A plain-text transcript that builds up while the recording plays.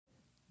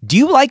Do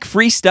you like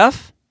free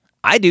stuff?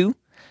 I do.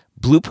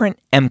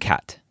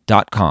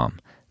 BlueprintMCAT.com.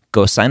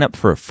 Go sign up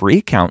for a free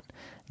account.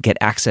 Get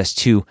access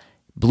to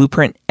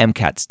Blueprint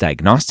MCAT's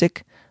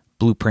diagnostic,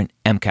 Blueprint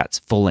MCAT's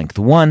full-length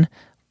 1,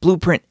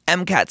 Blueprint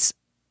MCAT's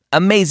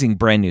amazing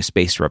brand new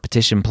spaced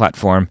repetition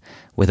platform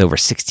with over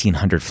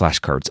 1,600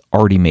 flashcards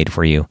already made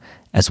for you,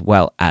 as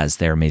well as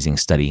their amazing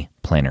study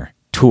planner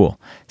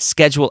tool.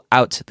 Schedule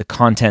out the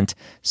content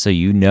so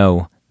you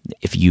know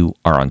if you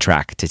are on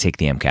track to take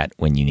the MCAT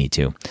when you need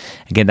to.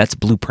 Again, that's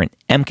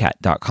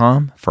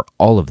BlueprintMCAT.com for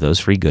all of those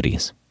free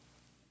goodies.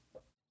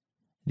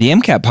 The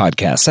MCAT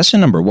Podcast, session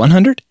number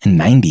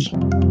 190.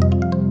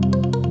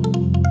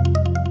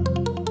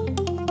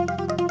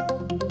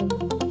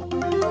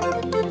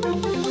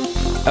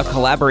 A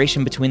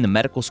collaboration between the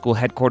medical school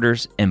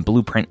headquarters and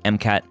Blueprint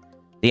MCAT.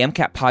 The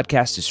MCAT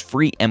Podcast is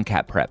free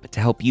MCAT prep to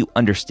help you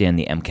understand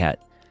the MCAT,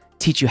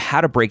 teach you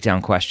how to break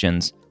down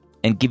questions,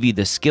 and give you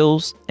the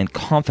skills and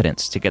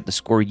confidence to get the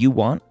score you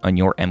want on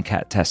your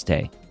MCAT test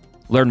day.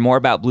 Learn more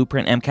about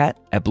Blueprint MCAT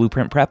at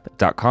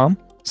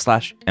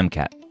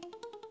blueprintprep.com/MCAT.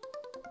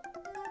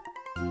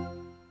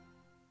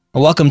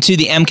 Welcome to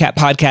the MCAT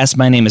Podcast.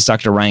 My name is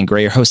Dr. Ryan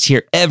Gray, your host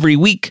here every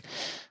week,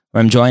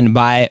 where I'm joined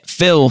by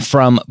Phil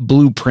from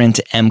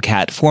Blueprint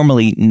MCAT,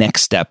 formerly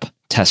Next Step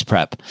Test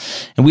Prep.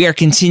 And we are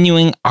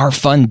continuing our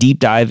fun deep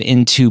dive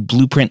into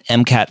Blueprint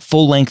MCAT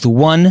Full-Length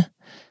 1,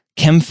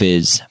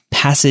 ChemPhys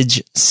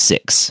Passage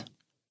 6.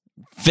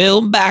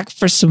 Phil back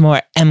for some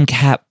more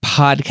MCAT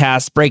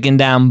podcast, breaking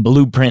down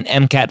Blueprint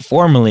MCAT,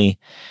 formerly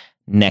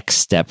Next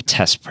Step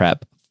Test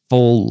Prep,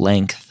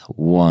 Full-Length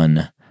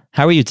 1.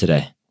 How are you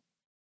today?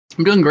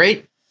 I'm doing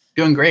great.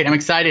 I'm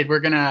excited. We're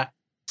going to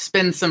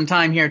spend some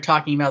time here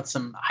talking about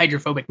some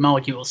hydrophobic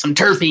molecules, some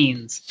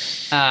terpenes,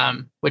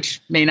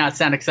 which may not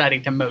sound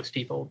exciting to most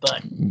people,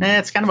 but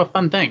it's kind of a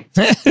fun thing.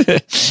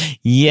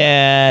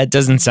 Yeah, it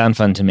doesn't sound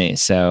fun to me.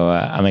 So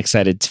I'm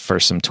excited for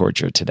some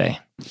torture today.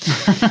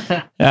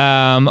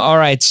 All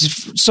right.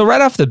 So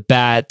right off the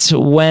bat,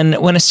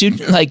 when a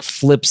student like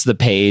flips the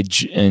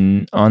page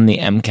and on the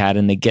MCAT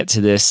and they get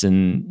to this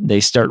and they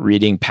start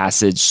reading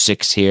passage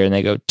 6 here and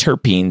they go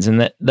terpenes and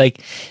that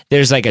like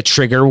there's like a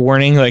trigger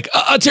warning like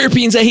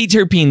terpenes, I hate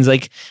terpenes.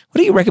 Like what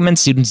do you recommend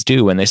students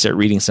do when they start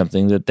reading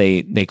something that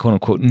they quote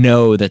unquote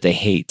know that they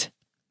hate?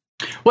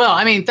 Well,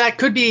 I mean, that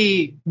could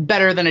be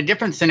better than a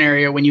different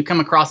scenario when you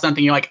come across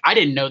something you're like, I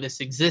didn't know this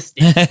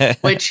existed,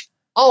 which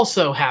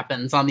also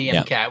happens on the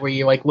MCAT, where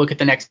you like look at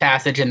the next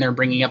passage and they're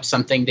bringing up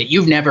something that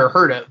you've never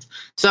heard of.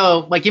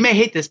 So like you may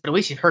hate this, but at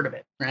least you've heard of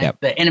it, right? Yep.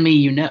 The enemy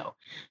you know.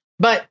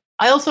 But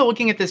I also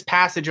looking at this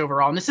passage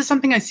overall, and this is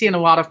something I see in a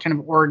lot of kind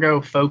of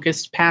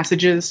orgo-focused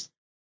passages.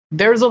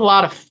 There's a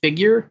lot of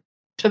figure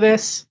to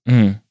this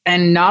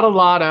and not a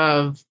lot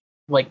of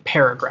like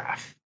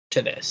paragraph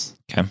to this.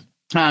 Okay.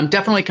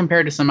 Definitely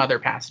compared to some other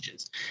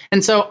passages.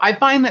 And so I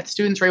find that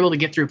students are able to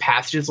get through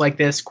passages like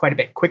this quite a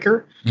bit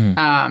quicker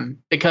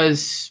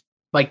because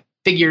like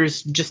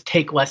figures just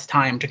take less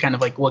time to kind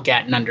of like look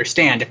at and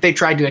understand. If they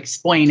tried to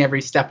explain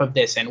every step of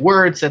this in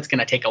words, that's going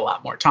to take a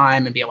lot more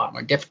time and be a lot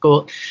more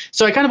difficult.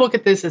 So I kind of look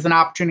at this as an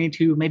opportunity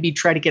to maybe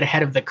try to get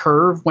ahead of the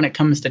curve when it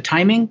comes to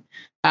timing.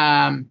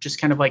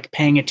 Just kind of like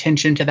paying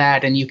attention to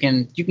that, and you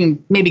can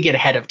maybe get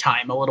ahead of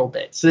time a little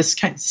bit. So this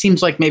kind of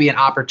seems like maybe an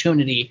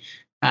opportunity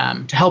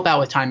to help out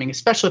with timing,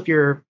 especially if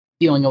you're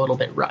feeling a little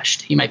bit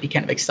rushed. You might be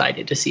kind of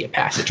excited to see a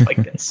passage like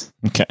this.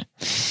 Okay.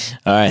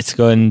 All right. Let's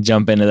go ahead and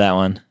jump into that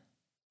one.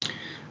 All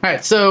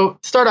right. So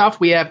start off,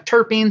 we have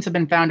terpenes have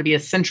been found to be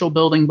essential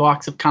building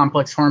blocks of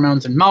complex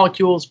hormones and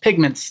molecules,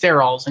 pigments,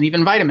 sterols, and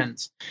even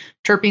vitamins.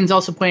 Terpenes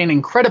also play an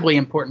incredibly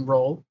important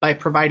role by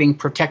providing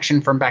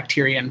protection from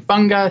bacteria and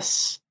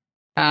fungus.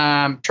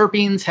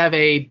 Terpenes have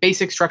a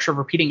basic structure of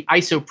repeating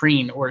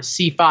isoprene or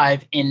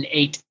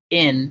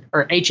C5N8N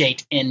or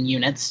H8N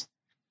units,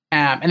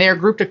 and they are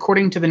grouped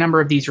according to the number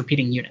of these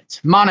repeating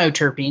units.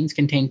 Monoterpenes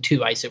contain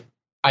 2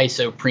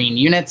 isoprene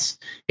units.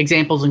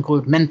 Examples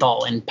include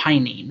menthol and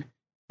pinene.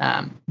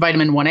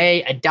 Vitamin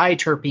 1A, a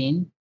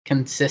diterpene,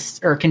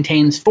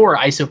 contains 4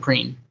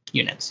 isoprene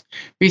units.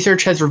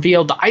 Research has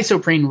revealed the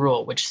isoprene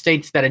rule, which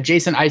states that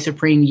adjacent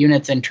isoprene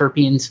units and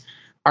terpenes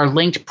are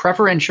linked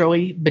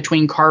preferentially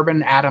between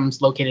carbon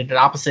atoms located at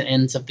opposite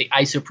ends of the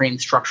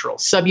isoprene structural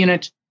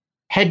subunit.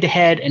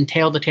 Head-to-head and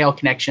tail-to-tail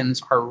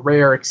connections are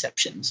rare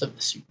exceptions of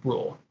this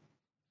rule.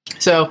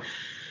 So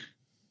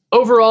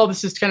overall,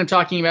 this is kind of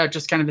talking about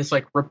just kind of this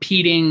like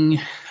repeating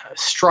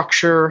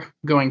structure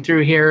going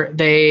through here.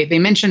 They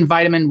mention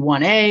vitamin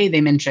 1A,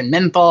 they mention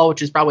menthol,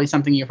 which is probably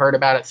something you've heard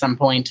about at some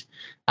point.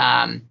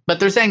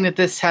 But they're saying that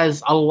this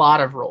has a lot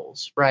of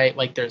roles, right?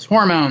 Like there's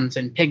hormones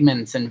and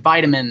pigments and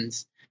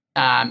vitamins,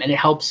 and it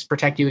helps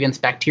protect you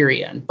against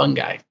bacteria and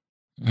fungi.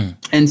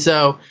 And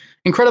so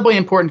incredibly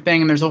important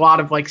thing. And there's a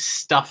lot of like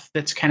stuff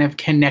that's kind of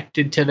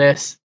connected to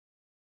this.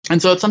 And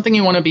so it's something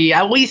you want to be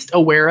at least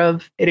aware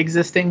of it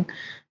existing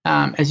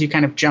as you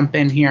kind of jump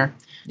in here.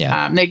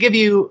 Yeah. They give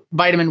you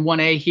vitamin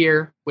 1A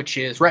here, which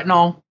is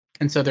retinol.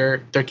 And so they're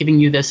giving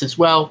you this as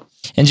well.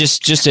 And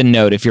just a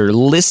note, if you're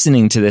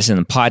listening to this in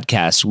the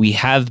podcast, we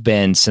have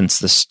been, since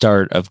the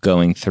start of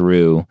going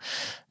through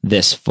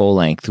this full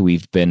length,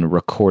 we've been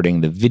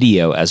recording the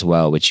video as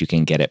well, which you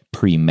can get at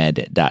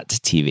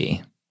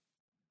premed.tv.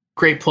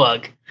 Great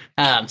plug.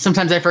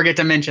 Sometimes I forget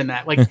to mention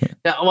that. Like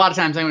a lot of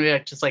times I'm going to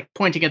be just like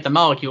pointing at the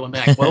molecule and be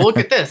like, well, look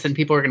at this. And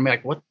people are going to be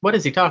like, what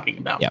is he talking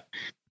about? Yeah.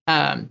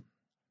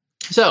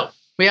 So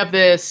we have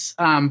this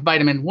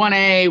vitamin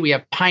 1A, we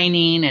have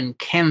pinene and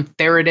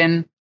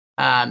cantharidin.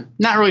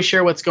 Not really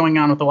sure what's going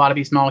on with a lot of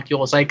these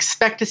molecules. I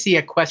expect to see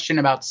a question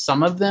about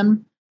some of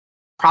them,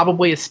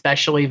 probably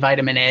especially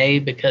vitamin A,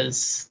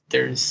 because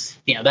there's,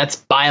 that's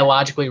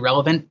biologically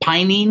relevant.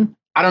 Pinene,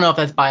 I don't know if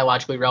that's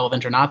biologically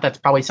relevant or not. That's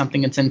probably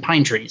something that's in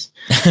pine trees.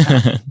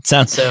 It's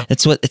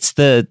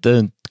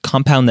the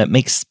compound that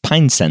makes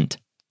pine scent.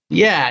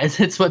 Yeah,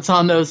 it's what's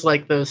on those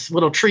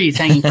little trees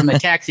hanging from the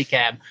taxi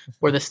cab,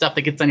 or the stuff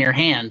that gets on your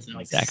hands and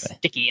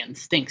sticky and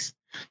stinks.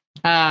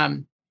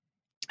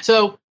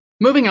 So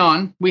moving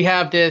on, we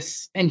have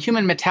this in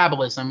human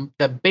metabolism,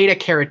 the beta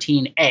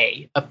carotene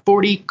A, a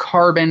 40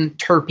 carbon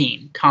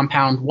terpene,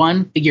 compound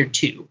 1, figure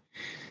 2.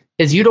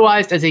 Is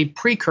utilized as a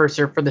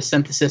precursor for the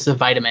synthesis of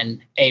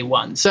vitamin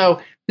A1. So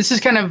this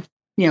is kind of,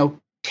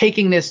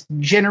 taking this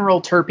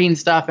general terpene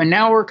stuff, and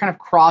now we're kind of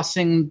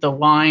crossing the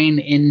line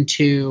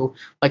into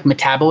like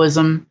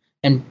metabolism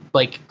and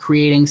like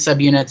creating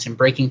subunits and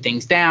breaking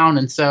things down.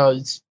 And so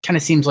it kind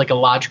of seems like a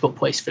logical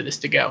place for this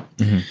to go.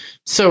 Mm-hmm.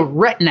 So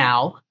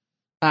retinal,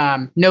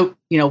 note,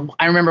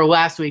 I remember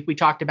last week we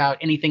talked about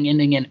anything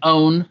ending in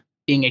 -one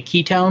being a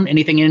ketone.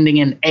 Anything ending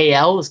in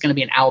Al is going to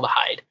be an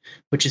aldehyde,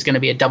 which is going to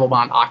be a double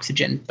bond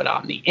oxygen, but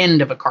on the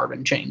end of a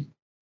carbon chain.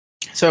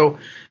 So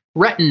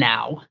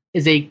retinal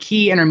is a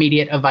key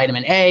intermediate of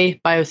vitamin A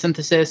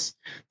biosynthesis,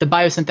 the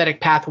biosynthetic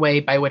pathway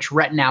by which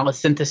retinal is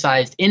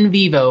synthesized in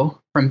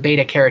vivo from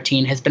beta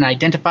carotene has been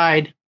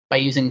identified by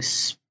using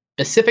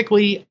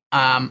specifically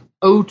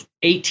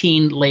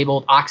O18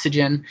 labeled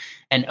oxygen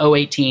and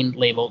O18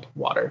 labeled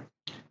water.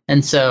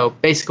 And so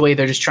basically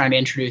they're just trying to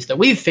introduce that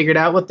we've figured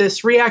out what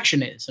this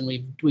reaction is, and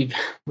we've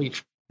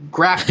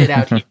graphed it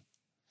out here.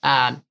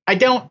 I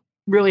don't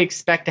really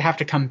expect to have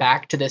to come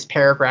back to this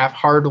paragraph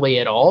hardly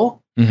at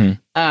all,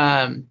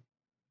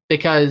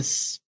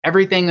 because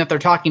everything that they're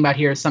talking about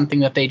here is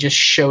something that they just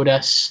showed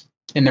us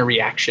in the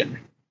reaction.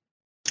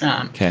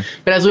 But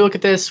as we look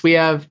at this, we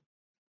have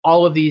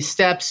all of these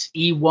steps.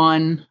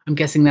 E1, I'm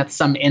guessing that's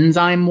some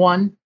enzyme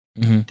one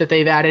that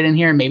they've added in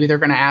here. Maybe they're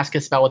going to ask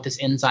us about what this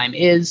enzyme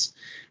is.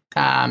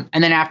 And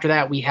then after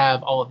that, we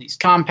have all of these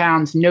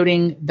compounds,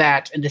 noting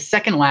that in the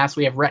second last,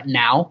 we have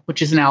retinal,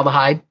 which is an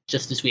aldehyde,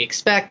 just as we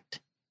expect.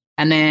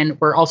 And then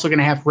we're also going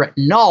to have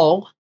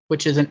retinol,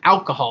 which is an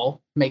alcohol.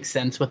 Makes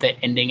sense with it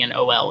ending in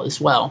OL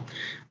as well.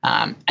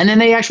 And then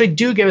they actually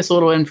do give us a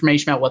little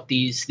information about what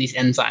these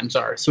enzymes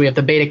are. So we have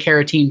the beta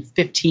carotene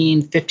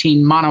 15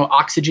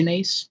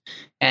 monooxygenase,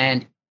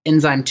 and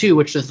enzyme 2,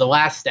 which is the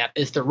last step,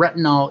 is the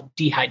retinol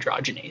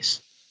dehydrogenase.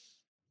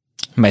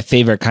 My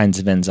favorite kinds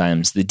of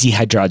enzymes, the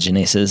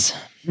dehydrogenases.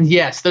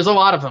 Yes, there's a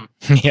lot of them.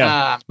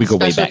 Yeah, we go way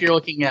back. Especially if you're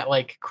looking at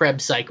like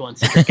Krebs cycle and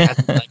citric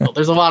acid cycle.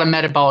 There's a lot of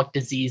metabolic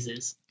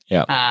diseases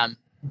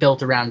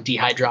built around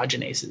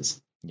dehydrogenases.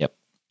 Yep.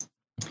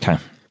 Okay.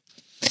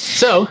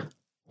 So,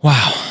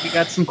 wow. We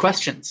got some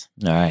questions.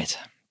 All right.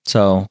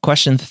 So,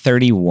 question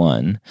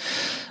 31.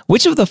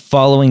 Which of the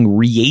following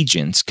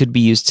reagents could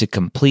be used to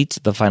complete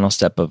the final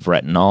step of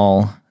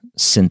retinol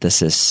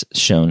synthesis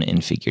shown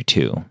in figure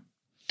 2?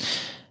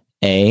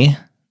 A,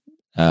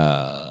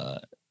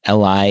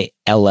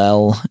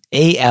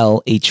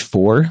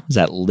 LiLLAlH4. Is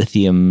that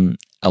lithium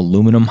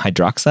aluminum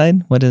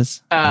hydroxide? What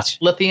is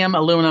lithium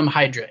aluminum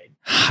hydride?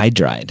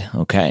 Hydride.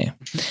 Okay.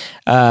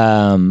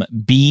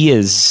 B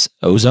is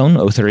ozone,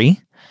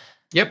 O3.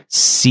 Yep.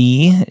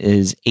 C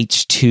is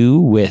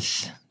H2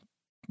 with,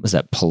 was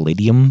that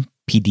palladium,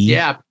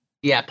 PD?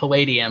 Yeah,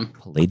 palladium.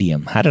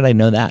 Palladium. How did I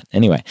know that?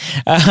 Anyway.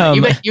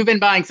 You've been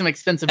buying some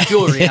expensive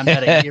jewelry, I'm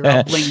betting. You're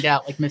all blinged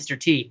out like Mr.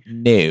 T.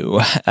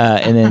 No.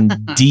 And then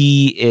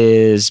D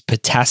is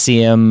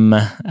potassium,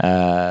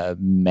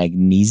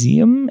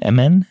 magnesium,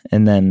 Mn.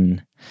 And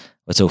then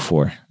what's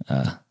O4?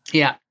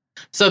 Yeah.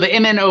 So the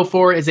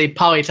MnO4 is a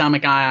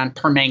polyatomic ion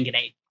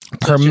permanganate.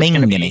 So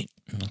permanganate.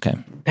 Okay.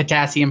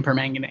 Potassium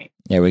permanganate.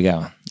 There we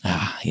go.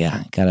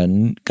 Yeah.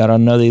 Gotta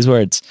know these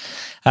words.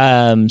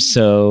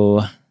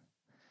 So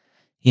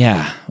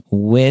yeah,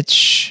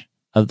 which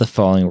of the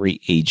following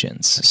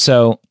reagents?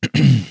 So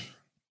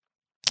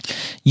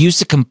used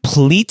to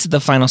complete the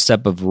final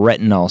step of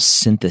retinol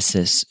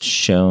synthesis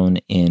shown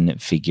in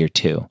figure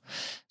 2.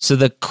 So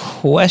the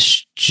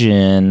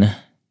question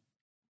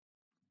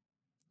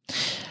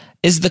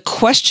is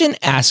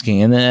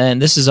asking, and then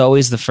this is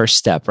always the first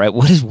step, right?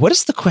 What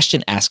is the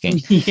question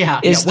asking?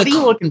 Yeah. What are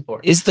you looking for?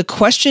 Is the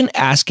question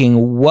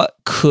asking what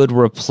could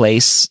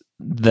replace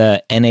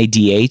the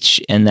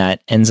NADH and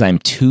that enzyme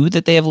 2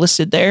 that they have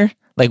listed there?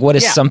 Like, what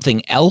is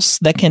something else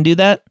that can do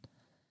that?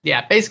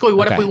 Yeah. Basically,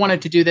 what if we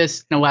wanted to do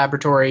this in a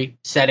laboratory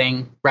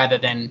setting rather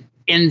than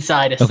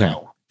inside a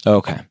cell?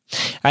 Okay.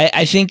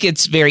 I think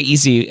it's very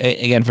easy,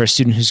 again, for a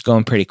student who's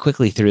going pretty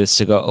quickly through this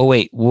to go, oh,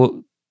 wait,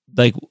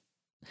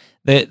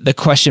 the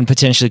question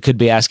potentially could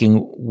be asking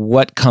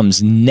what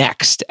comes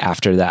next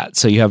after that.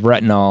 So you have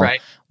retinol.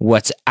 Right.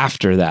 What's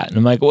after that? And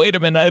I'm like, wait a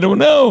minute, I don't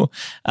know.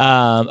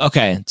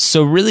 Okay.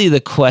 So really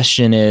the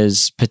question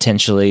is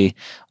potentially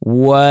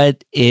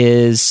what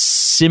is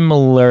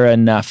similar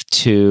enough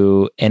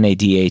to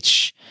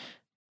NADH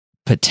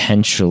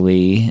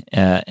potentially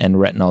and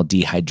retinol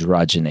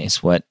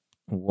dehydrogenase?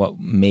 What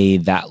may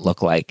that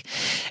look like?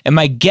 And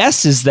my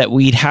guess is that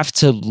we'd have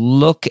to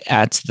look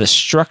at the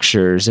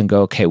structures and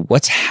go, okay,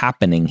 what's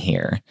happening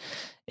here?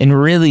 And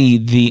really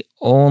the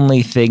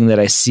only thing that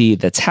I see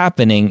that's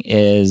happening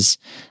is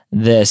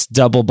this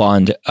double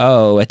bond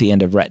O at the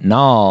end of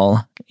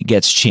retinol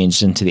gets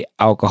changed into the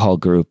alcohol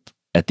group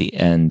at the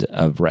end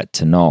of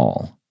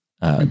retinol,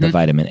 the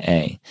vitamin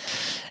A.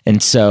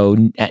 And so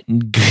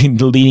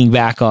leaning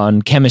back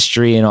on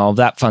chemistry and all of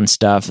that fun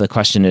stuff, the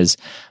question is,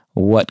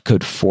 what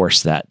could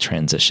force that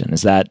transition?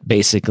 Is that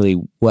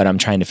basically what I'm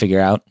trying to figure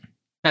out?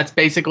 That's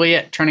basically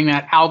it, turning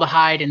that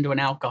aldehyde into an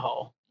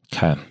alcohol.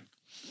 Okay.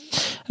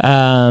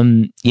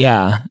 I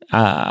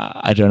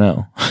don't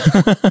know.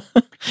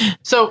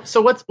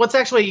 So what's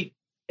actually,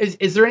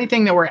 is there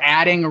anything that we're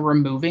adding or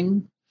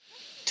removing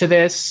to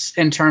this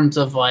in terms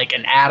of like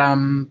an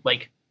atom,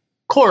 like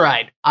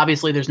chloride?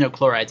 Obviously there's no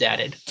chlorides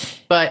added,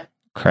 but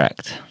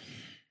correct.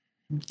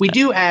 We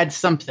do add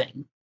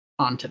something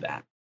onto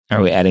that.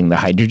 Are we adding the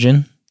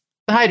hydrogen?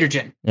 The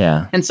hydrogen.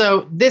 Yeah. And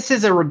so this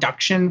is a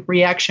reduction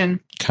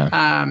reaction. Okay.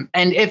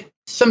 And if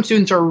some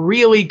students are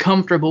really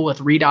comfortable with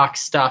redox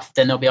stuff,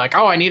 then they'll be like,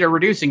 oh, I need a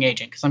reducing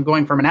agent because I'm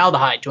going from an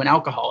aldehyde to an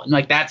alcohol. And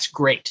like, that's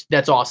great.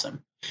 That's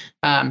awesome.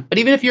 But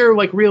even if you're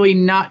like really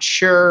not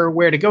sure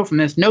where to go from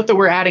this, note that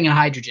we're adding a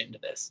hydrogen to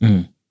this.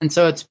 And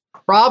so it's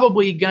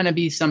probably going to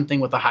be something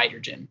with a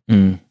hydrogen,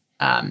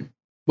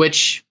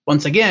 which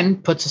once again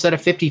puts us at a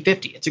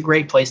 50-50. It's a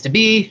great place to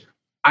be.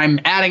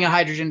 I'm adding a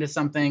hydrogen to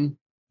something.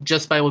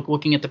 Just by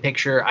looking at the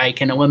picture, I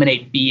can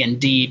eliminate B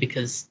and D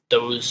because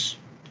those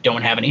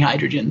don't have any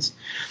hydrogens.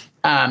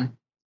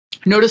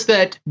 Notice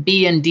that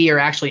B and D are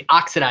actually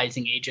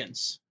oxidizing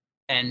agents,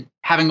 and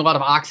having a lot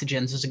of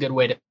oxygens is a good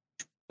way to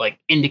like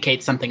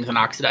indicate something's an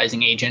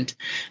oxidizing agent.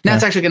 And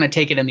that's actually going to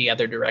take it in the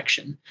other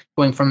direction,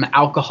 going from the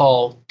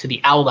alcohol to the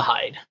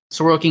aldehyde.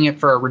 So we're looking at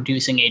for a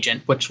reducing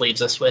agent, which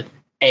leaves us with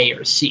A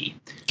or C.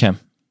 Okay.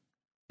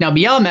 Now,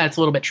 beyond that, it's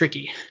a little bit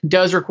tricky. It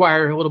does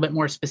require a little bit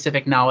more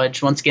specific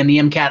knowledge. Once again, the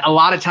MCAT, a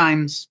lot of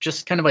times,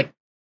 just kind of like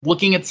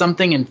looking at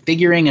something and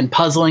figuring and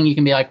puzzling, you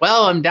can be like,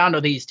 well, I'm down to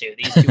these two.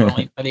 These two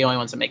are the only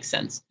ones that make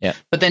sense. Yeah.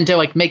 But then to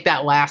like make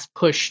that last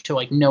push to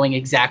like knowing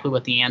exactly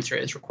what the answer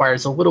is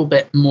requires a little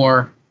bit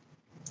more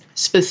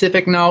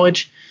specific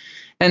knowledge.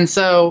 And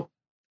so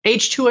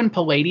H2 and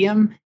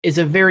palladium is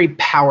a very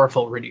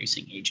powerful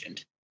reducing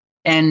agent.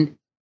 And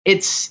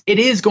it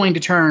is going to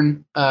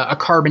turn a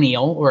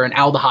carbonyl or an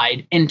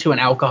aldehyde into an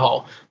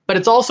alcohol, but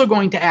it's also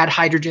going to add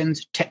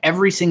hydrogens to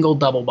every single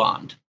double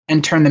bond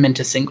and turn them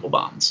into single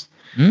bonds.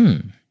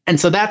 And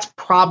so that's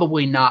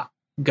probably not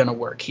going to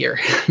work here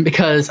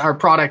because our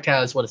product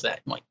has, what is that?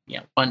 Like,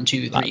 1,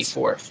 2, 3,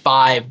 4,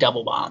 5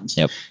 double bonds.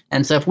 Yep.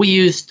 And so if we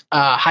used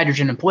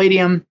hydrogen and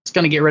palladium, it's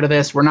going to get rid of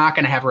this. We're not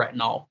going to have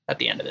retinol at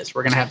the end of this.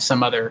 We're going to have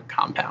some other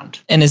compound.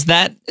 And is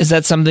that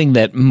something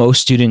that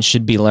most students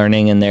should be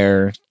learning in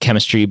their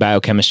chemistry,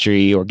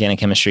 biochemistry, organic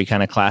chemistry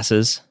kind of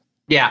classes?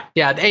 Yeah.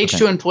 The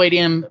H2 and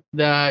palladium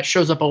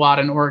shows up a lot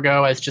in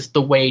Orgo as just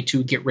the way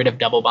to get rid of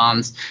double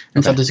bonds.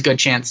 And so there's a good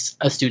chance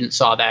a student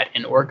saw that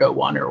in Orgo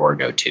 1 or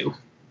Orgo 2.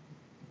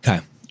 Okay,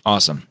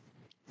 awesome.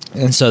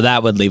 And so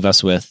that would leave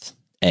us with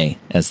A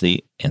as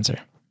the answer.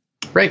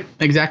 Right,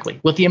 exactly.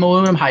 Lithium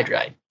aluminum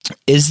hydride.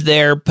 Is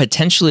there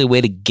potentially a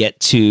way to get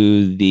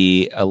to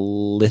the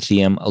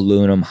lithium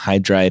aluminum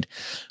hydride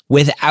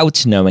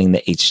without knowing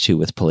the H2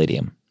 with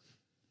palladium?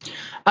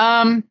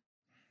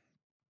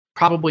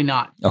 Probably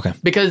not. Okay.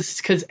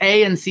 Because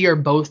A and C are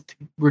both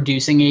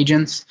reducing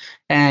agents,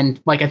 and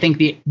like I think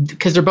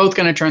because they're both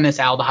going to turn this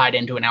aldehyde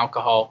into an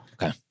alcohol.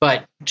 Okay.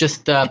 But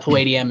just the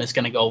palladium is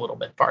going to go a little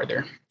bit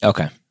farther.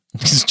 Okay.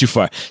 It's too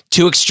far.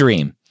 Too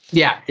extreme.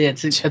 Yeah,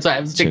 it's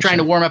like trying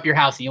to warm up your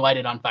house and you light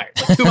it on fire.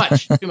 It's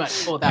like too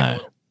much. Pull it back a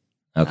little.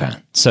 Okay.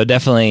 So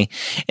definitely,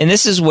 and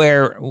this is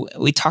where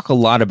we talk a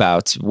lot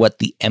about what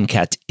the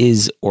MCAT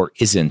is or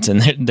isn't.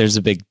 And there's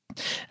a big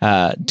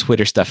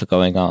Twitter stuff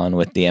going on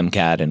with the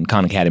MCAT and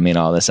Khan Academy and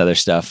all this other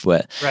stuff.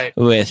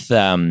 With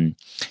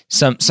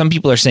some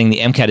people are saying the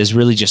MCAT is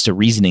really just a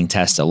reasoning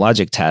test, a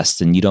logic test,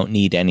 and you don't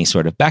need any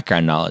sort of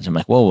background knowledge. I'm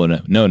like, whoa,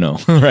 no,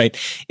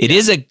 right? It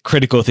is a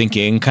critical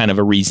thinking kind of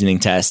a reasoning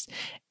test,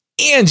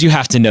 and you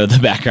have to know the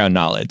background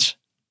knowledge.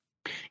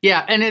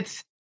 Yeah, and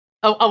it's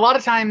a lot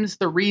of times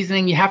the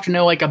reasoning, you have to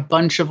know like a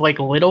bunch of like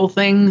little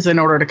things in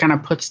order to kind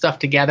of put stuff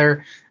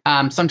together.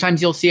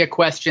 Sometimes you'll see a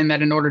question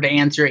that in order to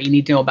answer it, you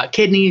need to know about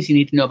kidneys, you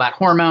need to know about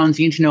hormones,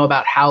 you need to know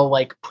about how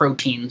like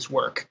proteins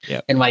work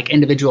and like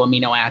individual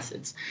amino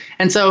acids.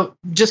 And so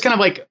just kind of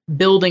like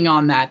building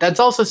on that,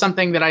 that's also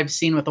something that I've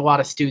seen with a lot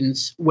of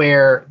students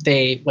where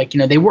they like,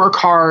 they work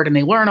hard and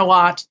they learn a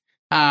lot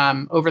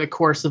over the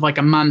course of like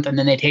a month, and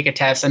then they take a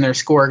test and their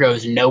score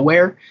goes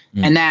nowhere.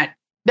 And that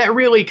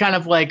really kind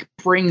of like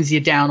brings you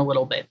down a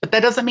little bit. But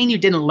that doesn't mean you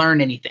didn't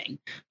learn anything.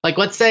 Like,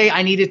 let's say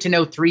I needed to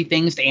know 3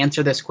 things to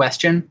answer this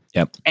question.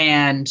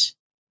 And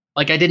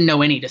like I didn't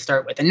know any to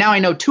start with. And now I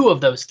know 2 of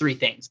those 3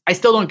 things. I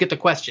still don't get the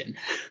question.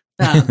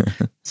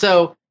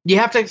 So you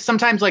have to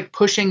sometimes like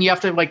you have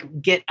to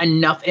like get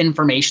enough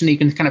information that you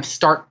can kind of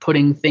start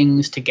putting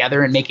things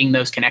together and making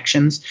those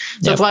connections.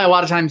 So that's why a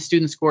lot of times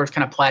student scores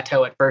kind of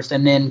plateau at first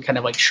and then kind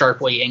of like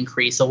sharply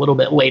increase a little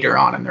bit later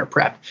on in their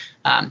prep.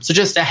 So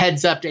just a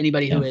heads up to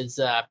anybody who is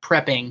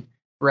prepping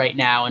right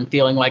now and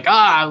feeling like,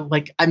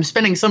 like I'm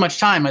spending so much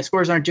time, my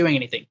scores aren't doing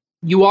anything.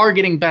 You are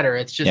getting better.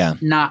 It's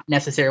just not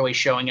necessarily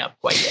showing up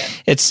quite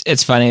yet.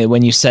 It's funny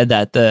when you said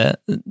that the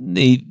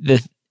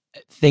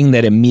thing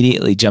that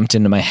immediately jumped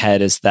into my head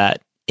is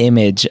that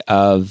image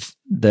of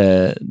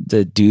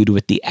the dude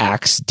with the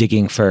axe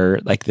digging for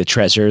like the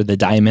treasure, the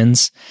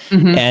diamonds.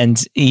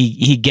 And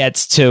he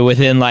gets to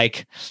within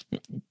like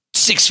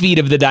 6 feet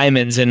of the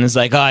diamonds and is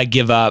like, I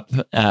give up.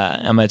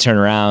 I'm going to turn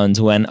around,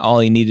 when all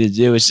he needed to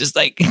do was just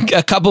like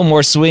a couple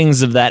more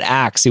swings of that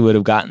axe, he would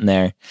have gotten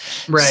there.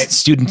 Right.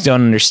 Students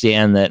don't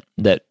understand that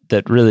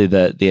really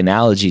the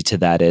analogy to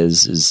that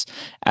is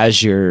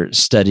as you're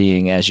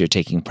studying, as you're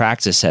taking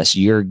practice tests,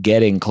 you're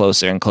getting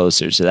closer and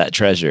closer to that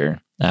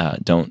treasure.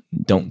 Don't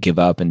give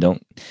up, and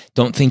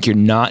don't think you're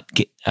not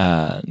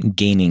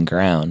gaining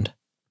ground.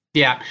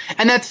 Yeah.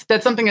 And that's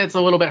something that's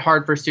a little bit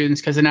hard for students,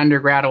 because in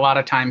undergrad, a lot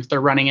of times they're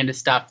running into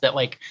stuff that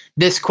like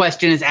this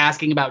question is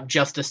asking about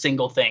just a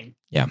single thing.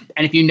 Yeah.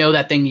 And if you know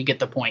that thing, you get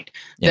the point.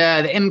 The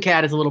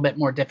MCAT is a little bit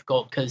more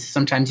difficult because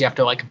sometimes you have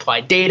to like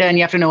apply data and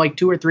you have to know like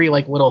 2 or 3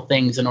 like little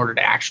things in order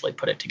to actually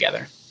put it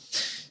together.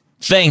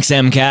 Thanks,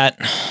 MCAT.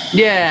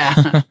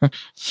 Yeah.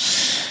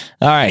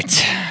 All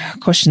right.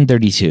 Question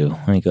 32.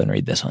 Let me go and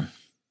read this one.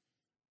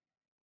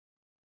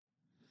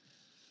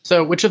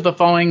 So which of the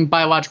following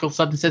biological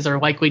substances are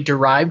likely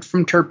derived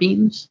from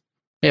terpenes?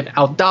 We have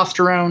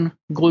aldosterone,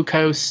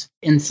 glucose,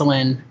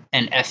 insulin,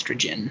 and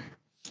estrogen.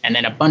 And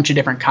then a bunch of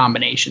different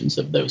combinations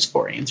of those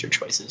 4 answer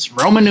choices.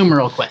 Roman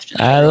numeral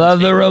questions. I love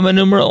the Roman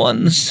numeral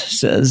ones.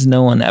 Says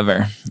no one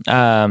ever.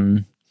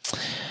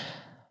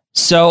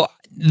 So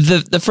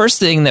the first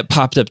thing that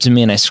popped up to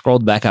me, and I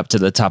scrolled back up to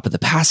the top of the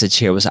passage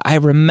here, was I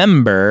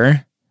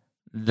remember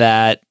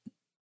that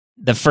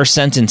the first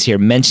sentence here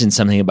mentions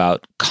something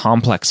about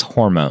complex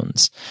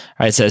hormones.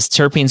 All right, it says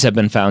terpenes have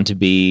been found to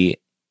be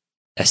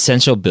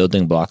essential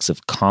building blocks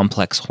of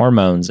complex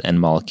hormones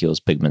and molecules,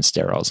 pigments,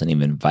 sterols, and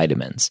even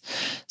vitamins.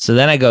 So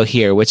then I go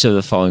here, which of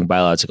the following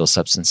biological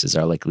substances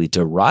are likely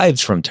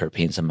derived from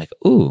terpenes? I'm like,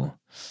 ooh.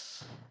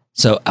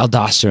 So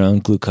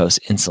aldosterone, glucose,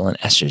 insulin,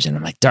 estrogen.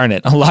 I'm like, darn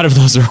it, a lot of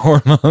those are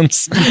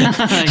hormones.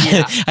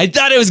 I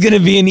thought it was going to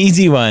be an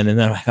easy one. And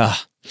then I'm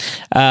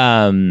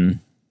like,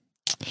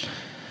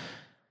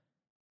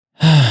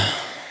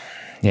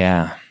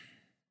 yeah.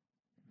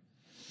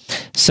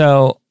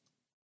 So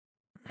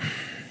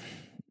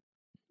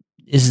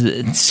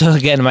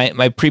again,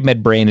 my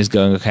pre-med brain is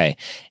going, okay,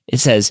 it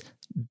says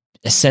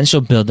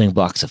essential building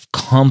blocks of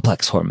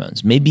complex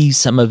hormones. Maybe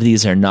some of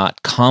these are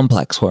not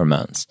complex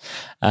hormones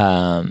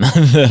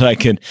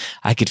that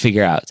I could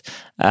figure out.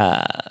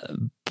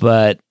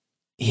 But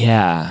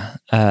yeah,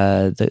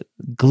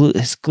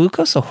 is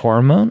glucose a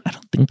hormone? I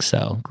don't think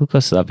so.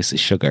 Glucose is obviously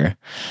sugar.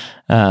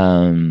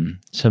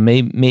 So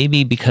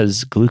maybe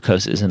because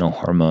glucose isn't a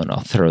hormone,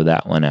 I'll throw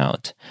that one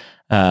out.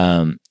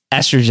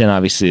 Estrogen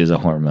obviously is a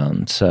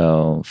hormone.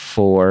 So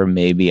 4,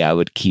 maybe I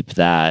would keep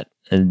that.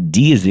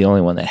 D is the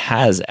only one that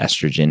has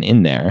estrogen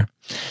in there.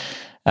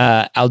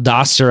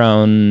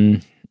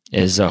 Aldosterone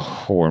is a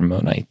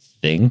hormone, I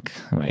think.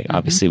 Right?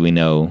 Obviously, we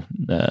know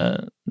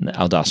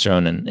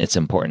aldosterone and its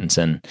importance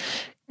and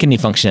kidney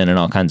function and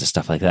all kinds of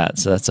stuff like that.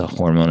 So that's a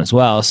hormone as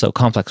well. So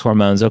complex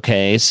hormones,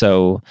 okay.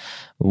 So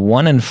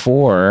 1 and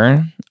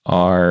 4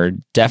 are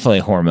definitely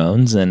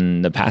hormones,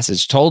 and the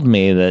passage told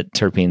me that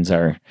terpenes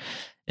are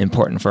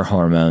important for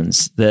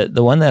hormones. The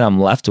one that I'm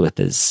left with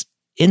is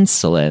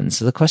insulin.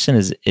 So the question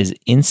is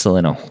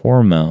insulin a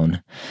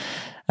hormone?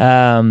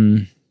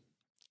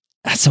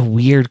 That's a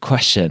weird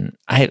question.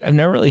 I've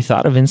never really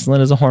thought of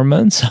insulin as a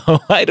hormone, so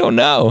I don't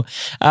know.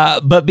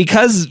 But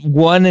because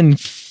 1 and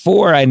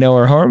 4 I know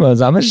are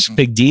hormones, I'm going to just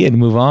pick D and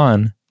move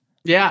on.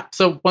 Yeah.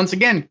 So once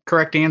again,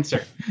 correct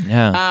answer.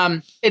 Yeah.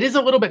 It is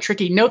a little bit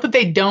tricky. Note that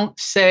they don't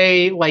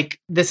say like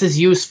this is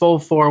useful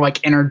for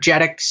like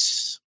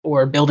energetics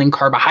or building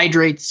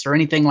carbohydrates or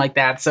anything like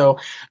that. So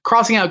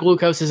crossing out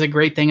glucose is a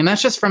great thing. And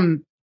that's just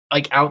from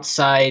like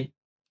outside.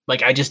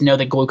 Like I just know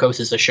that glucose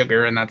is a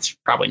sugar and that's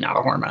probably not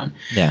a hormone.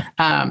 Yeah.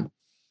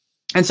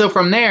 And so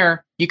from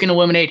there, you can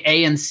eliminate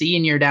A and C,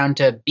 and you're down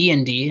to B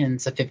and D, and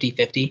it's a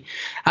 50-50.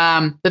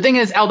 The thing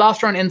is,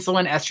 aldosterone,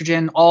 insulin,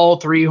 estrogen, all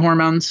three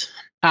hormones.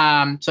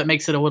 So it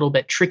makes it a little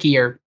bit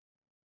trickier.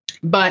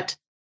 But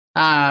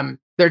there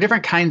are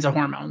different kinds of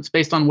hormones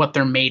based on what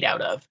they're made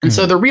out of. And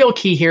so the real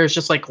key here is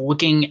just like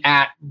looking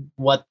at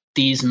what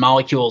these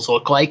molecules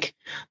look like.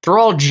 They're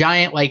all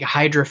giant, like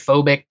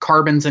hydrophobic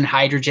carbons and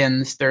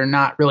hydrogens. They're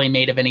not really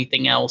made of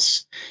anything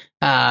else.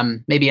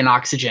 Maybe an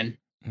oxygen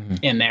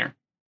in there.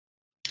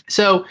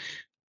 So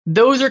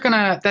those are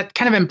that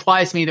kind of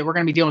implies to me that we're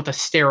going to be dealing with a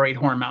steroid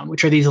hormone,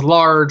 which are these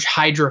large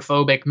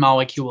hydrophobic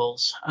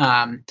molecules.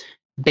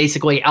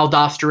 Basically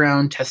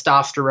aldosterone,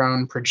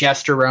 testosterone,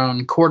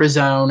 progesterone,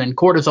 cortisone, and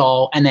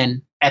cortisol, and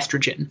then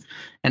estrogen.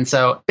 And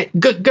so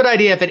good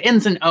idea. If it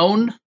ends in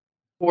 "-one"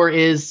 or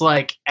is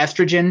like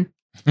estrogen,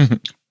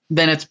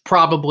 then it's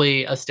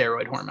probably a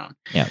steroid hormone.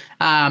 Yeah.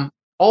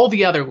 All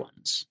the other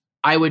ones,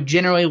 I would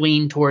generally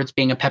lean towards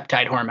being a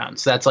peptide hormone.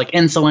 So that's like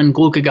insulin,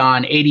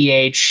 glucagon,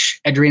 ADH,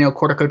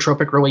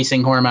 adrenocorticotropic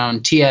releasing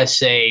hormone,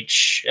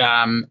 TSH,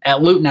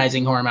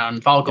 luteinizing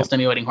hormone, follicle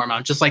stimulating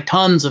hormone, just like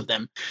tons of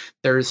them.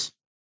 There's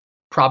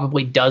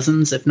probably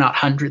dozens, if not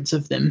hundreds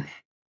of them.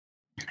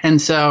 And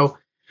so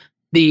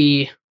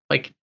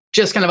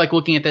just kind of like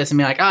looking at this and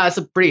being like, it's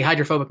a pretty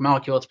hydrophobic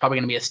molecule. It's probably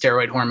going to be a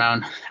steroid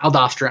hormone.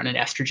 Aldosterone and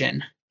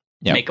estrogen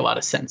make a lot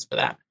of sense for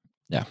that.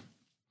 Yeah.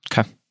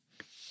 Okay.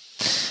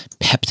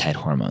 Peptide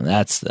hormone.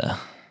 That's the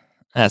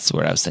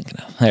word I was thinking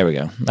of. There we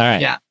go. All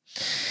right. Yeah.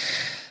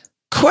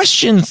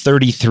 Question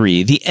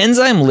 33. The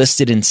enzyme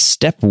listed in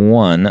step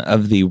 1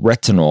 of the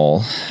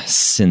retinol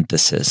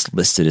synthesis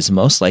listed is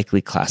most likely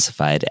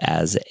classified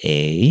as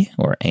A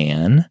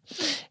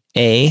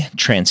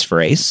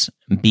transferase,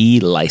 B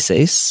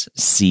lysase,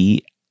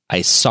 C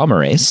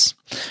isomerase,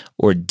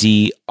 or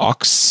D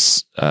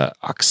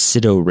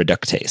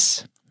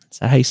oxidoreductase. Is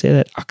that how you say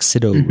that?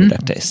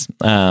 Oxidoreductase.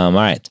 All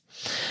right.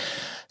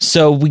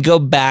 So we go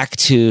back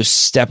to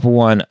step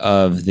 1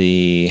 of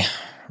the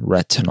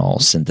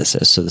retinol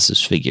synthesis. So this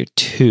is figure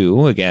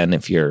 2. Again,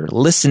 if you're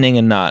listening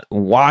and not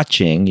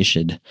watching, you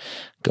should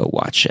go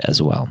watch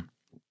as well.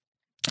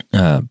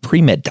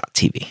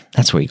 Premed.tv.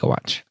 That's where you go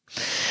watch.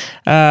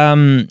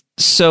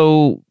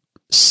 So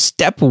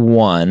step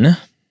 1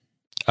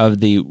 of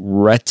the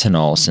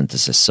retinol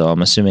synthesis. So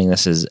I'm assuming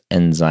this is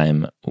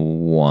enzyme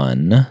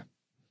 1.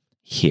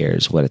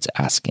 Here's what it's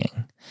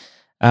asking.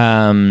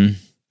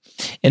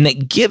 And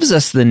it gives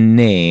us the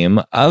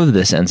name of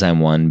this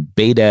enzyme 1,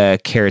 beta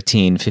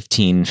carotene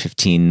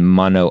 1515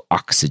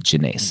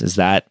 monooxygenase. Is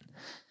that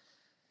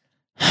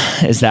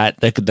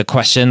the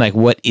question? Like,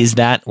 what is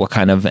that? What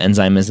kind of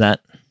enzyme is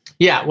that?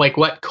 Yeah, like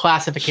what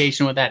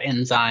classification would that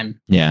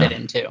enzyme fit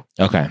into?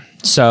 Okay,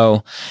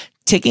 so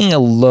taking a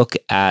look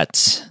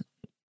at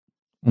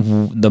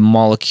the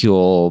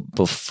molecule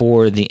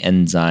before the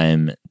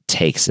enzyme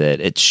takes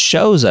it, it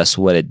shows us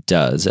what it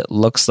does. It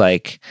looks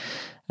like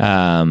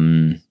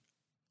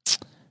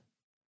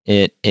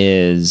it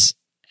is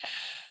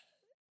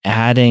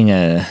adding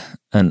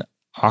an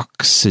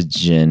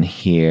oxygen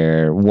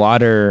here.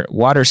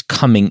 Water's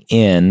coming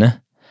in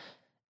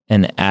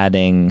and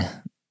adding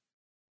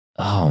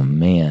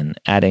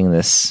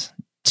this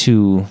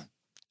 2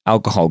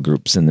 alcohol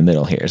groups in the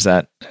middle here. Is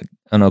that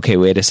an okay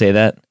way to say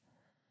that?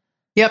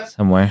 Yep.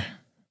 Somewhere.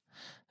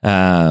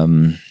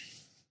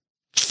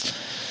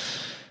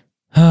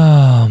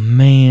 Oh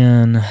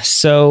man.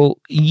 So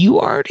you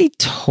already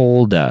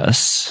told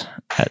us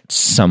at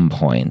some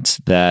point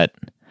that,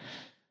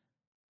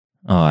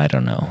 I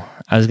don't know.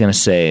 I was going to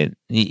say,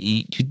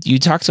 you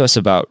talked to us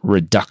about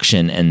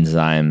reduction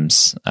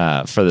enzymes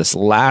for this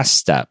last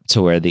step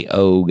to where the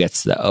O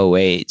gets the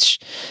OH.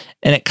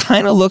 And it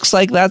kind of looks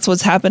like that's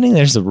what's happening.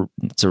 It's a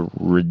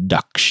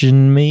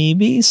reduction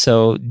maybe.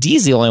 So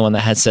D's the only one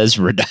that says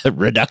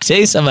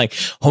reductase. I'm like,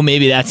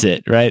 maybe that's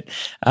it, right?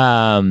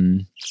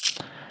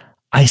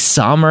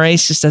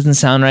 Isomerase just doesn't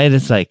sound right.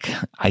 It's like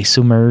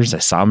isomerase.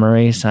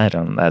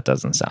 That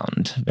doesn't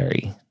sound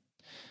very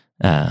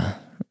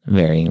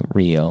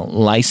real.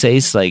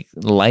 Lysase, like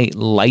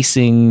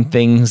lysing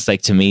things,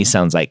 like to me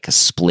sounds like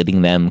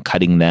splitting them,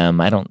 cutting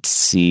them. I don't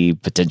see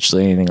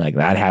potentially anything like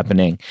that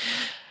happening.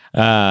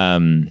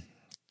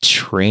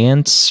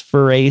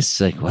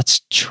 Transferase, like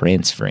what's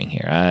transferring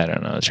here? I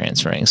don't know.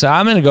 Transferring. So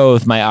I'm going to go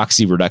with my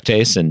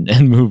oxyreductase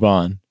and move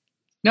on.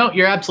 No,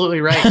 you're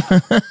absolutely right.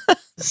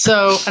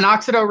 So an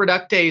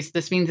oxidoreductase,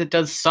 this means it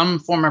does some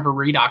form of a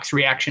redox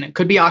reaction. It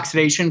could be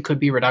oxidation, could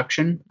be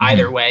reduction,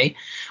 either way.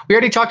 We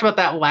already talked about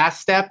that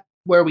last step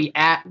where we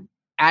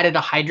added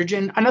a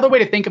hydrogen. Another way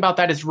to think about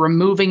that is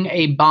removing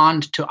a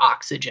bond to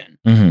oxygen.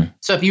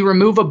 So if you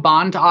remove a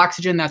bond to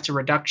oxygen, that's a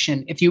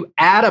reduction. If you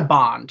add a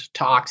bond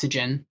to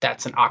oxygen,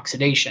 that's an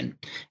oxidation.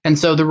 And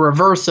so the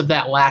reverse of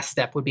that last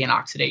step would be an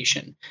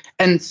oxidation.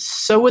 And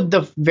so would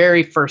the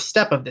very first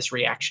step of this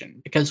reaction,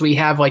 because we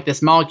have like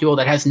this molecule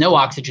that has no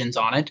oxygens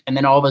on it, and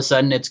then all of a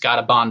sudden it's got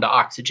a bond to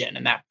oxygen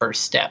in that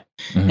first step.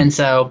 And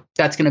so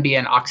that's going to be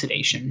an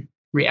oxidation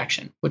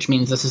reaction, which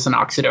means this is an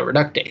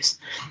oxidoreductase.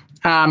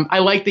 I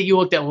like that you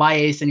looked at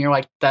lyase and you're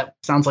like, that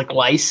sounds like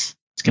lice.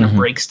 It's going to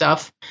break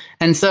stuff.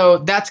 And so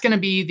that's going to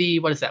be the,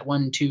 what is that?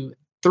 1, 2,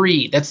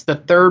 3. That's the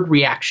third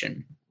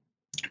reaction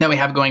that we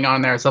have going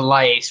on there. It's a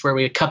lyase, where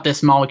we cut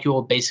this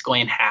molecule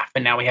basically in half.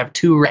 And now we have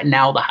 2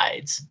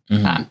 retinaldehydes.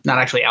 Not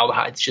actually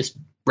aldehydes, just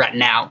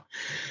retinal.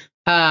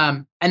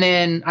 And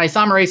then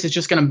isomerase is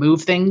just going to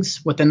move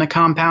things within the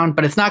compound,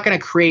 but it's not going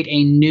to create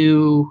a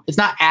new, it's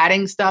not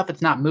adding stuff.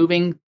 It's not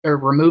moving or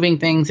removing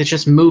things. It's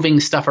just moving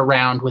stuff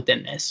around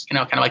within this,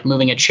 kind of like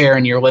moving a chair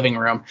in your living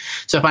room.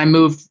 So if I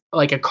move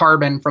like a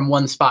carbon from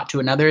one spot to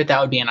another,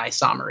 that would be an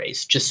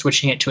isomerase, just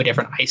switching it to a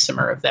different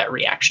isomer of that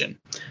reaction.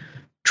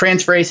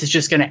 Transferase is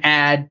just going to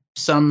add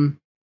some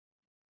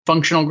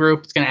functional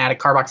group. It's going to add a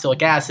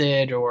carboxylic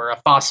acid or a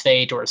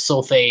phosphate or a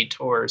sulfate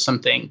or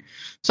something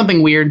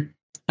weird.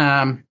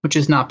 Which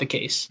is not the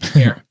case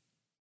here.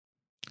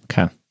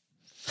 Okay.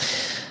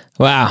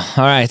 Wow.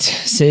 All right.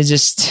 So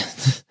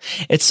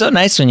it's so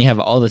nice when you have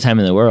all the time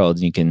in the world.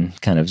 You can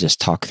kind of just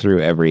talk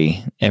through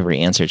every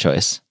answer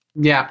choice.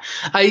 Yeah.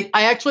 I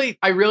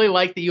really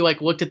like that you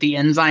looked at the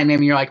enzyme name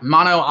and you're like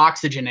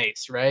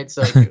monooxygenase, right?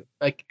 So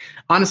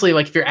honestly,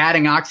 if you're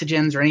adding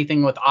oxygens or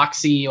anything with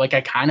oxy, I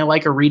kind of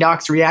like a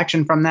redox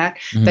reaction from that.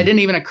 That didn't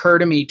even occur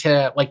to me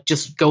to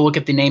just go look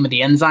at the name of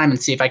the enzyme and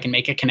see if I can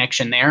make a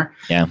connection there.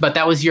 Yeah. But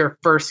that was your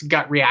first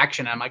gut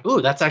reaction. I'm like,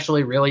 ooh, that's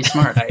actually really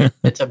smart.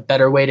 It's a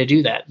better way to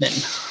do that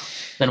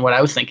than what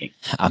I was thinking.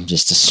 I'm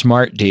just a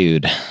smart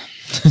dude.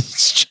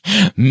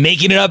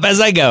 Making it up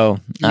as I go.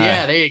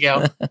 Yeah, there you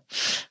go.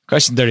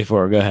 Question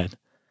 34. Go ahead.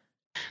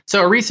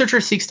 So a researcher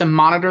seeks to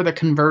monitor the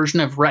conversion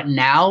of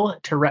retinal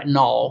to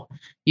retinol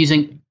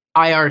using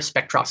IR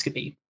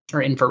spectroscopy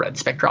or infrared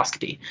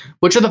spectroscopy.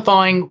 Which of the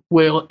following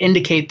will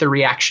indicate the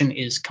reaction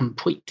is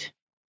complete?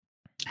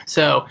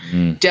 So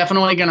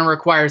definitely going to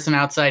require some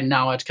outside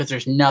knowledge because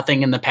there's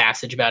nothing in the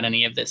passage about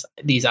any of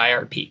these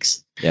IR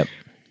peaks. Yep.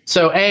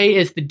 So A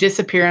is the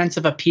disappearance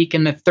of a peak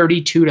in the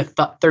 32 to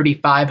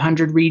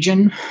 3500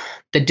 region,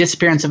 the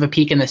disappearance of a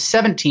peak in the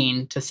 17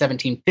 to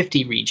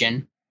 1750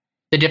 region,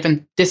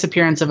 the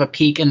disappearance of a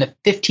peak in the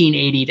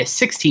 1580 to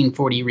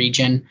 1640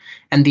 region,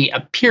 and the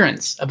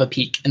appearance of a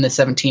peak in the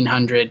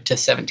 1700 to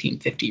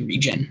 1750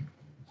 region.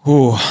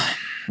 Ooh. All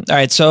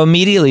right. So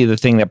immediately the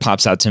thing that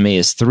pops out to me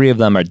is 3 of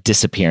them are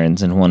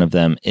disappearance and 1 of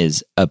them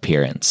is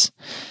appearance.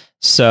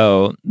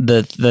 So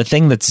the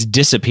thing that's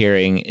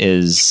disappearing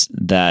is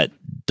that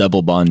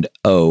double bond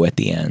O at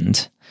the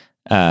end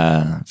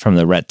from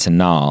the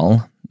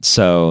retinol.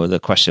 So the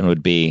question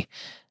would be,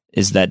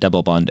 is that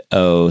double bond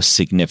O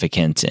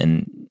significant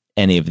in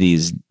any of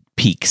these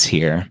peaks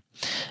here?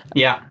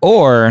 Yeah.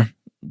 Or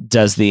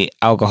does the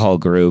alcohol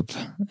group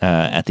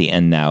at the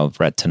end now of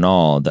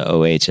retinol, the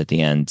OH at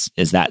the end,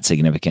 is that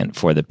significant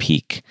for the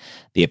peak,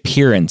 the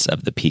appearance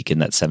of the peak in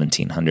that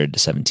 1700 to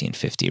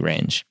 1750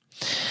 range?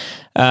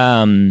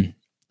 I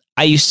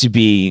used to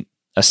be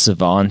a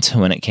savant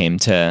when it came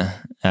to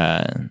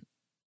IR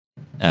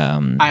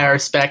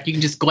spec. You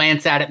can just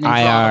glance at it and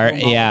IR,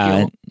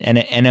 yeah, and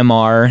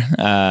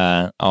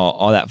NMR,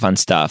 all that fun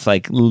stuff.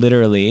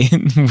 Literally,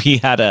 we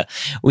had a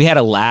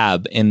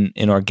lab in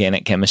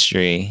organic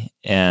chemistry,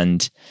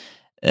 and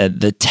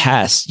the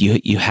test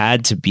you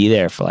had to be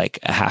there for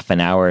a half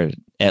an hour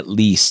at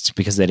least,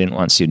 because they didn't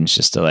want students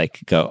just to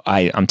go,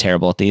 I'm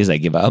terrible at these, I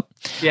give up.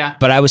 Yeah.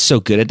 But I was so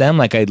good at them,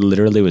 I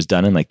literally was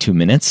done in 2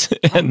 minutes.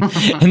 and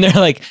they're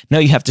like, no,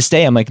 you have to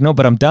stay. I'm like, no,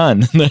 but I'm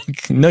done.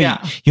 No,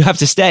 yeah. you have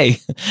to stay.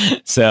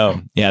 So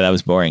yeah, that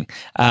was boring.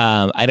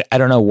 I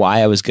don't know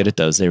why I was good at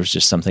those. There was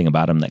just something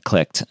about them that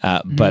clicked.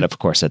 But of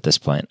course, at this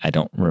point, I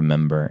don't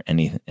remember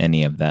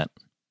any of that.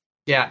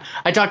 Yeah,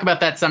 I talk about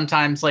that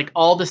sometimes,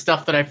 all the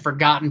stuff that I've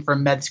forgotten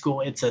from med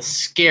school. It's a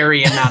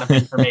scary amount of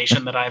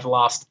information that I've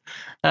lost.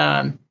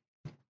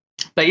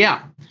 But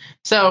yeah,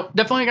 so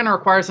definitely going to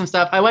require some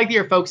stuff. I like that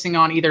you're focusing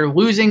on either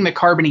losing the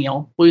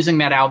carbonyl, losing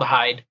that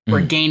aldehyde,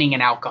 or gaining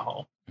an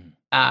alcohol.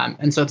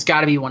 And so it's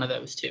got to be one of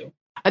those two.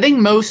 I think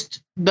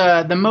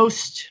the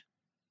most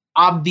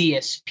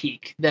obvious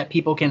peak that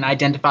people can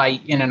identify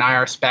in an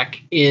IR spec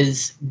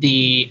is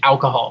the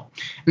alcohol.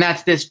 And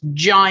that's this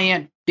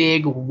giant,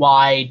 big,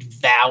 wide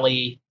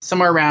valley,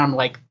 somewhere around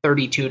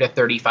 32 to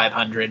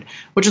 3,500,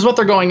 which is what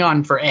they're going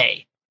on for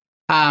A.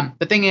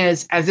 The thing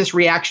is, as this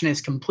reaction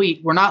is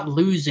complete, we're not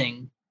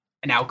losing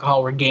an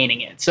alcohol, we're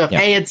gaining it. So if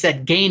A had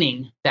said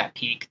gaining that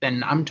peak,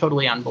 then I'm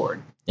totally on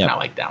board. And I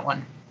like that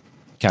one.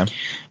 Okay.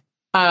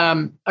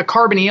 A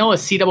carbonyl, a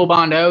C double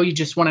bond O, you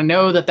just want to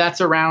know that that's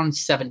around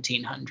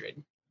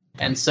 1,700.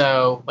 And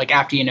so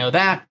after you know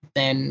that,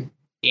 then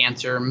the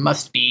answer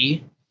must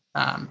be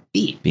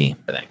B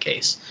for that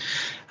case.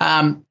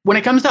 When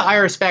it comes to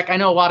IR spec, I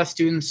know a lot of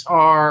students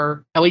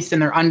are, at least in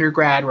their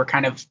undergrad, were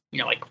kind of,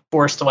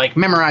 forced to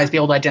memorize, be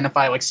able to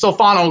identify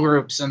sulfonyl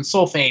groups and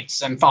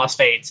sulfates and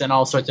phosphates and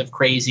all sorts of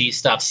crazy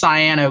stuff,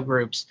 cyano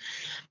groups.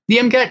 The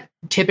MCAT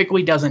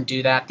typically doesn't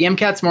do that. The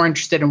MCAT's more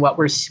interested in what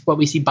we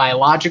see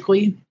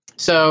biologically.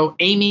 So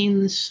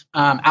amines,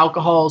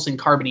 alcohols, and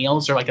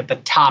carbonyls are at the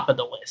top of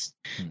the list.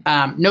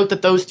 Note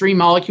that those 3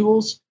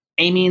 molecules,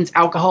 amines,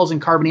 alcohols,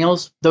 and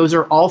carbonyls, those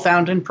are all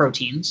found in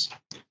proteins.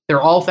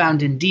 They're all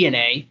found in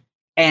DNA.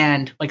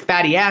 And like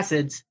fatty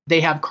acids,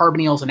 they have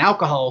carbonyls and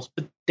alcohols,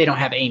 but they don't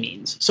have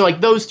amines. So like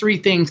those three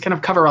things kind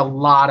of cover a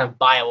lot of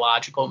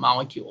biological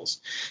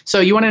molecules. So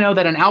you want to know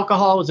that an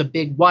alcohol is a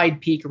big wide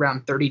peak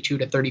around 32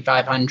 to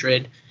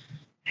 3,500.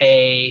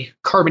 A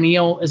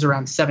carbonyl is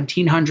around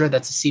 1,700.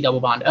 That's a C double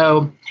bond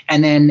O.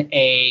 And then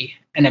an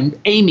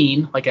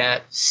amine, like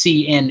a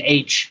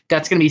CNH,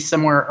 that's going to be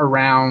somewhere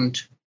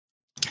around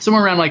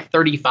like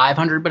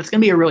 3,500, but it's going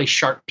to be a really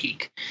sharp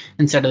peak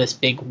instead of this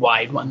big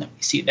wide one that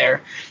we see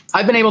there.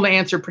 I've been able to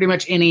answer pretty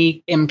much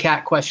any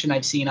MCAT question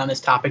I've seen on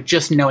this topic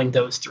just knowing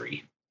those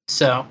three.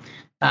 So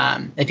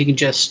if you can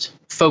just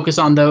focus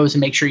on those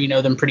and make sure you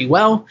know them pretty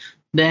well,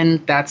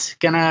 then that's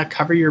going to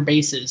cover your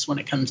bases when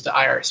it comes to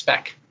IR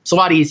spec. It's a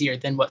lot easier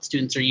than what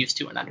students are used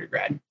to in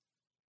undergrad.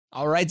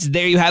 All right, so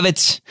there you have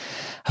it.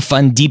 A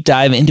fun deep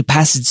dive into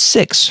Passage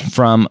 6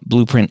 from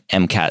Blueprint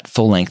MCAT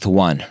Full Length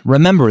 1.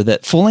 Remember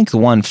that Full Length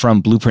 1 from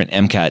Blueprint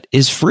MCAT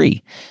is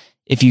free.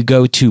 If you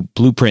go to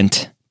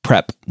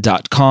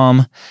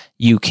blueprintprep.com,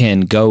 you can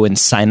go and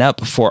sign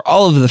up for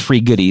all of the free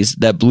goodies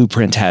that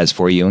Blueprint has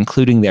for you,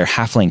 including their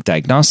half-length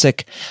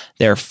diagnostic,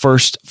 their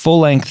first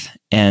full length,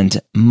 and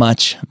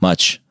much,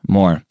 much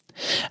more.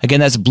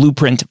 Again, that's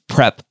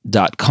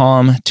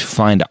blueprintprep.com to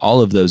find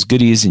all of those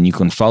goodies, and you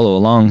can follow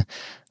along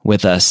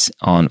with us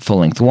on Full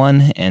Length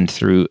 1 and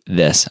through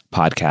this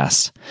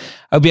podcast.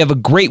 I hope you have a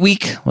great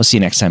week. We'll see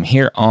you next time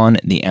here on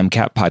the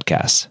MCAT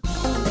Podcast.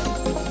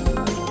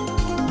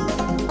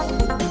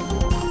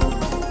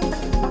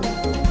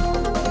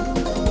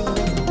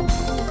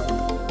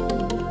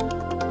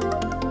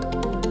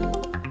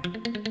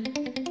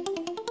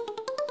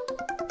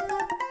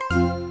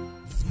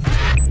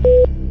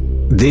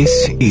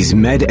 This is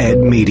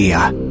MedEd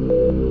Media.